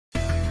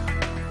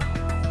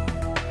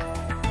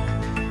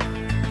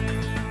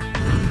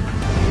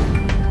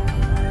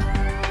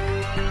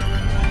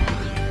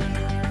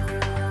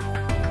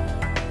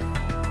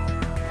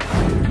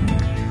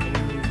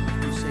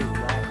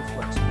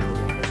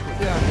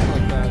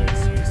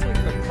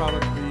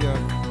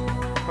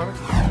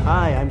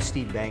Hi, I'm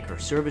Steve Banker,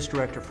 Service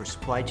Director for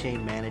Supply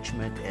Chain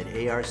Management at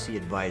ARC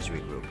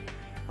Advisory Group.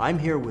 I'm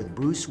here with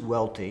Bruce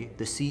Welty,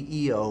 the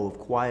CEO of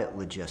Quiet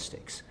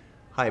Logistics.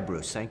 Hi,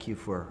 Bruce. Thank you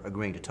for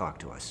agreeing to talk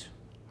to us.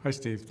 Hi,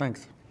 Steve.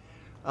 Thanks.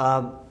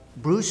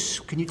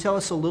 Bruce, can you tell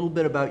us a little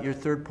bit about your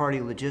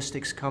third-party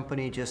logistics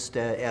company, just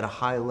at a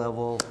high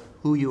level,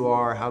 who you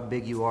are, how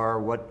big you are,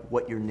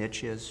 what your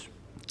niche is?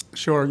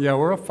 Sure. Yeah,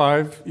 we're a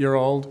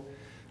 5-year-old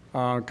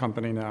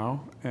company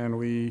now, and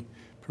we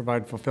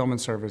provide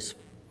fulfillment service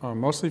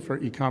mostly for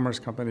e-commerce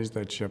companies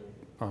that ship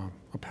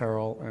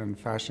apparel and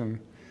fashion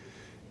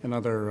and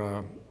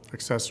other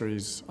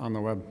accessories on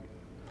the web.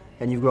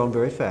 And you've grown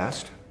very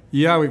fast.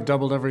 Yeah, we've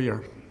doubled every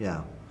year.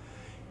 Yeah.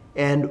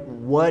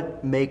 And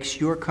what makes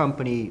your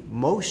company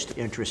most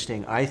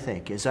interesting, I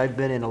think, is I've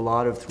been in a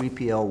lot of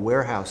 3PL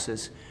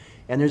warehouses,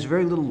 and there's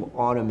very little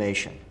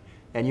automation.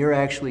 And you're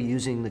actually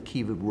using the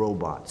Kiva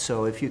robot.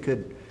 So if you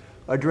could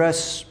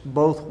address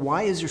both,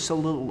 why is there so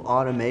little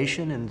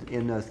automation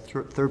in the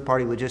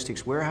third-party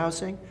logistics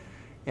warehousing,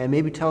 and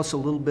maybe tell us a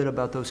little bit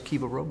about those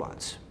Kiva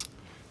robots.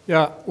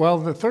 Yeah, well,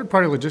 the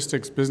third-party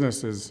logistics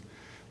business is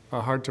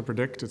hard to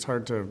predict. It's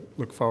hard to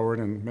look forward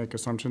and make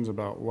assumptions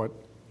about what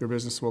your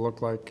business will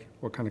look like,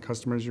 what kind of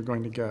customers you're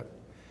going to get,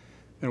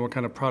 and what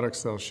kind of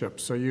products they'll ship.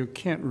 So you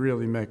can't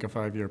really make a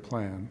 5-year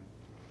plan.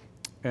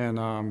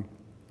 And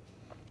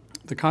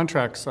the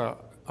contracts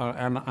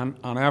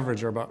on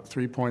average are about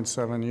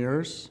 3.7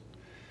 years.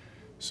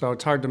 So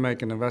it's hard to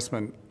make an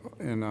investment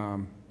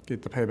and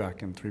get the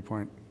payback in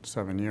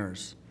 3.7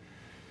 years.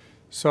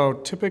 So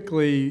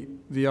typically,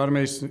 the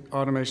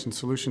automation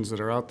solutions that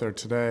are out there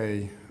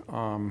today,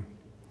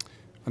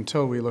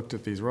 until we looked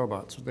at these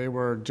robots, they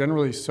were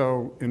generally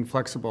so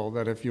inflexible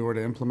that if you were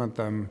to implement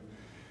them,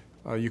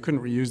 you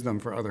couldn't reuse them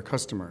for other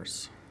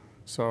customers.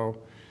 So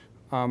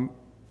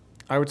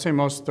I would say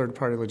most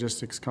third-party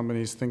logistics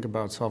companies think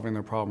about solving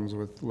their problems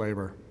with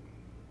labor.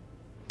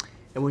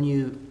 And when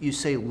you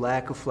say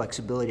lack of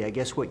flexibility, I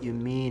guess what you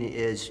mean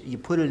is you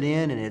put it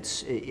in and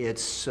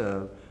it's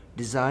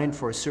designed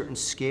for a certain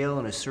scale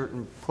and a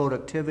certain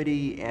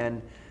productivity, and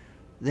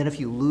then if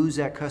you lose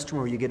that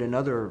customer or you get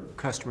another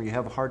customer, you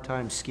have a hard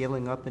time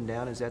scaling up and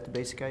down. Is that the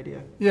basic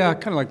idea? Yeah,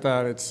 kind of like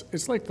that.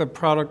 It's like the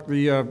products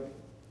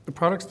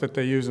that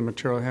they use in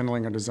material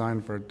handling are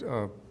designed for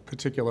a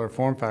particular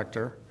form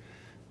factor.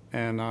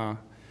 And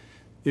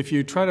if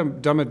you try to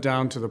dumb it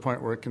down to the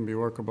point where it can be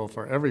workable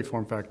for every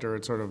form factor,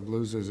 it sort of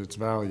loses its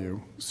value.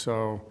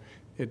 So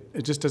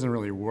it just doesn't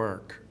really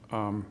work.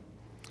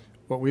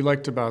 What we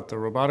liked about the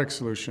robotic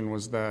solution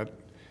was that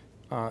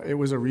it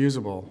was a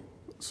reusable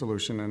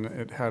solution, and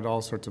it had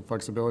all sorts of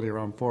flexibility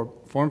around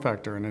form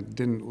factor, and it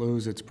didn't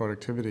lose its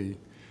productivity.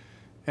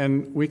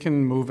 And we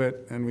can move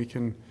it, and we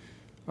can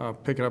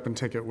pick it up and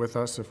take it with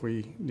us if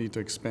we need to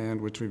expand,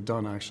 which we've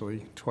done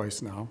actually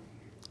twice now.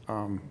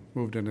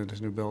 Moved it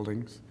into new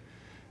buildings.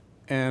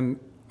 And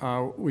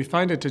we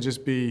find it to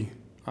just be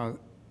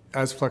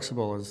as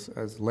flexible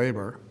as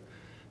labor.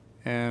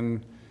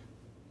 And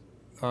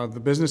the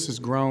business has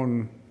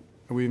grown,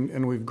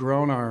 and we've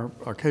grown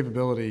our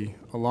capability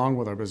along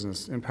with our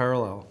business in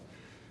parallel,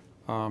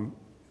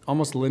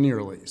 almost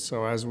linearly.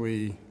 So as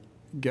we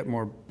get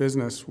more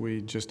business,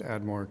 we just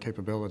add more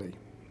capability.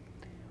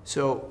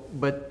 So,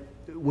 but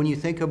when you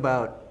think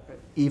about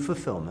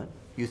e-fulfillment,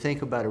 you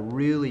think about a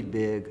really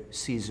big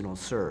seasonal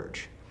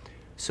surge.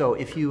 So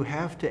if you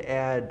have to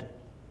add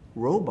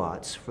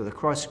robots for the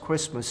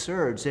Christmas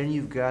surge, then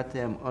you've got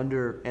them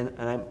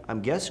and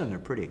I'm guessing they're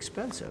pretty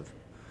expensive,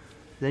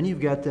 then you've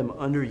got them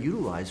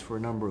underutilized for a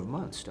number of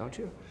months, don't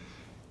you?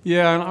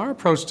 Yeah, and our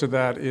approach to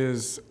that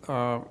is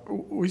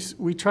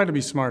we try to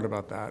be smart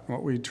about that.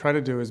 What we try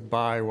to do is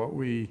buy what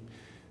we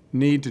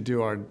need to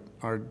do a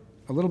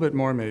little bit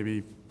more,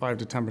 maybe 5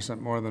 to 10%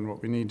 more than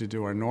what we need to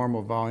do our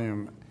normal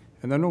volume.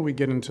 And then when we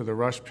get into the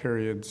rush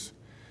periods,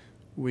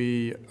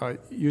 we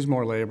use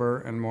more labor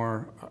and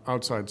more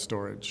outside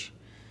storage.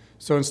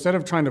 So instead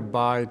of trying to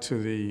buy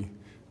to the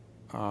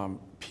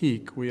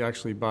peak, we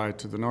actually buy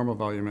to the normal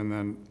volume and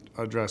then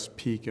address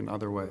peak in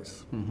other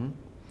ways. Mm-hmm.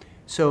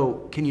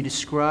 So can you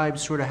describe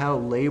sort of how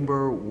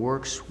labor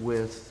works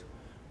with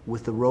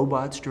the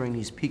robots during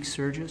these peak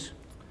surges?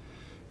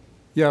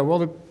 Yeah,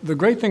 well, the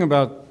great thing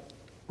about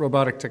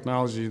robotic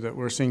technology that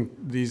we're seeing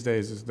these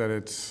days is that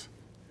it's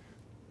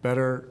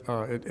better,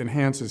 it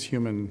enhances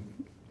human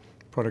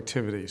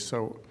productivity.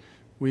 So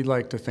we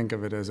like to think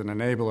of it as an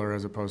enabler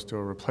as opposed to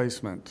a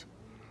replacement.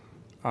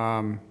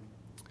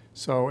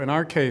 So in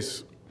our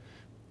case,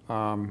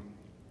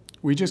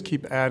 we just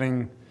keep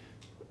adding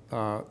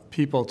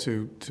people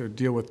to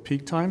deal with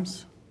peak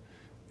times,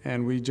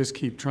 and we just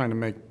keep trying to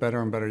make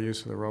better and better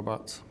use of the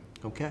robots.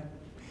 Okay.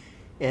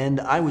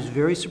 And I was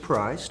very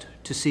surprised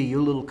to see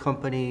your little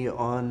company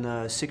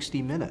on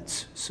 60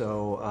 Minutes.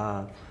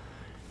 So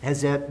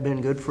has that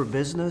been good for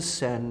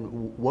business?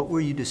 And what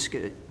were you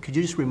could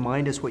you just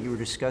remind us what you were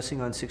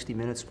discussing on 60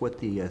 Minutes, what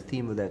the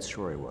theme of that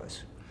story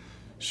was?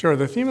 Sure.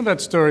 The theme of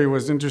that story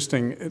was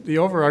interesting. The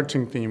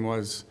overarching theme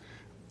was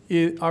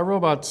our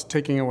robots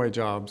taking away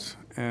jobs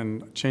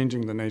and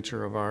changing the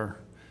nature of our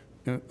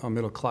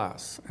middle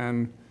class.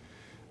 And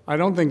I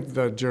don't think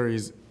the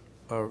jury's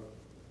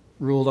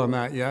ruled on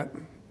that yet,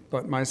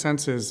 but my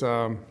sense is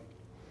that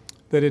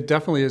it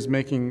definitely is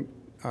making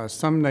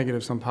some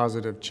negative, some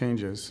positive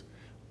changes.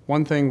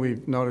 One thing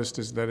we've noticed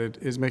is that it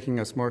is making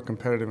us more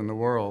competitive in the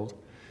world,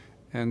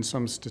 and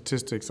some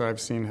statistics I've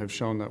seen have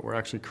shown that we're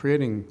actually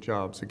creating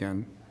jobs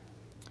again.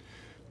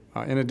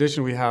 In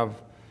addition, we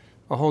have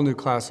a whole new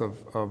class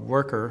of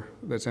worker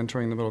that's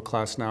entering the middle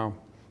class now.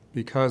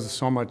 Because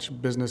so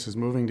much business is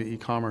moving to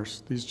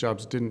e-commerce, these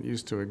jobs didn't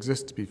used to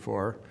exist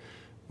before.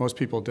 Most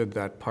people did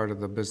that part of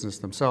the business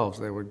themselves.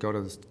 They would go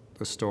to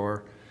the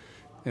store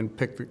and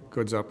pick the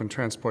goods up and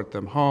transport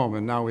them home,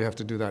 and now we have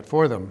to do that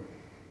for them.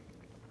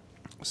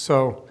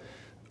 So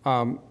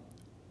I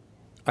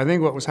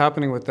think what was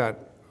happening with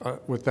that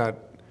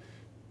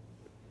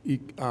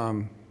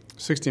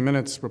 60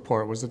 Minutes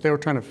report was that they were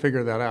trying to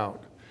figure that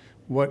out.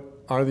 What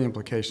are the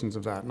implications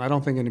of that? And I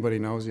don't think anybody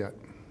knows yet.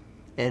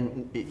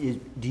 And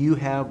do you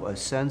have a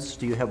sense,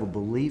 do you have a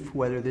belief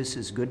whether this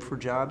is good for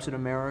jobs in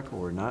America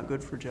or not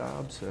good for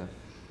jobs?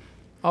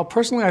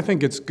 Personally, I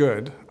think it's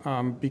good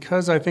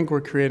because I think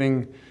we're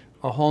creating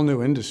a whole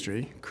new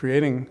industry,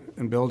 creating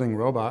and building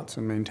robots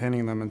and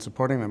maintaining them and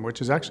supporting them,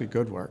 which is actually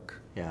good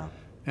work. Yeah.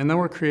 And then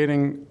we're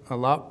creating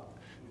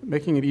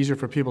making it easier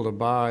for people to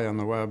buy on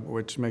the web,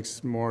 which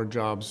makes more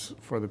jobs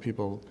for the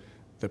people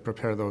that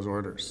prepare those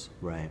orders.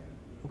 Right.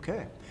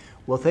 Okay.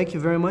 Well, thank you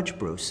very much,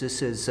 Bruce.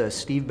 This is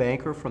Steve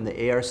Banker from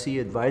the ARC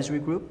Advisory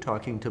Group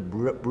talking to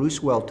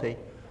Bruce Welty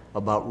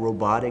about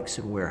robotics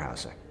and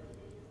warehousing.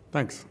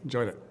 Thanks.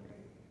 Enjoyed it.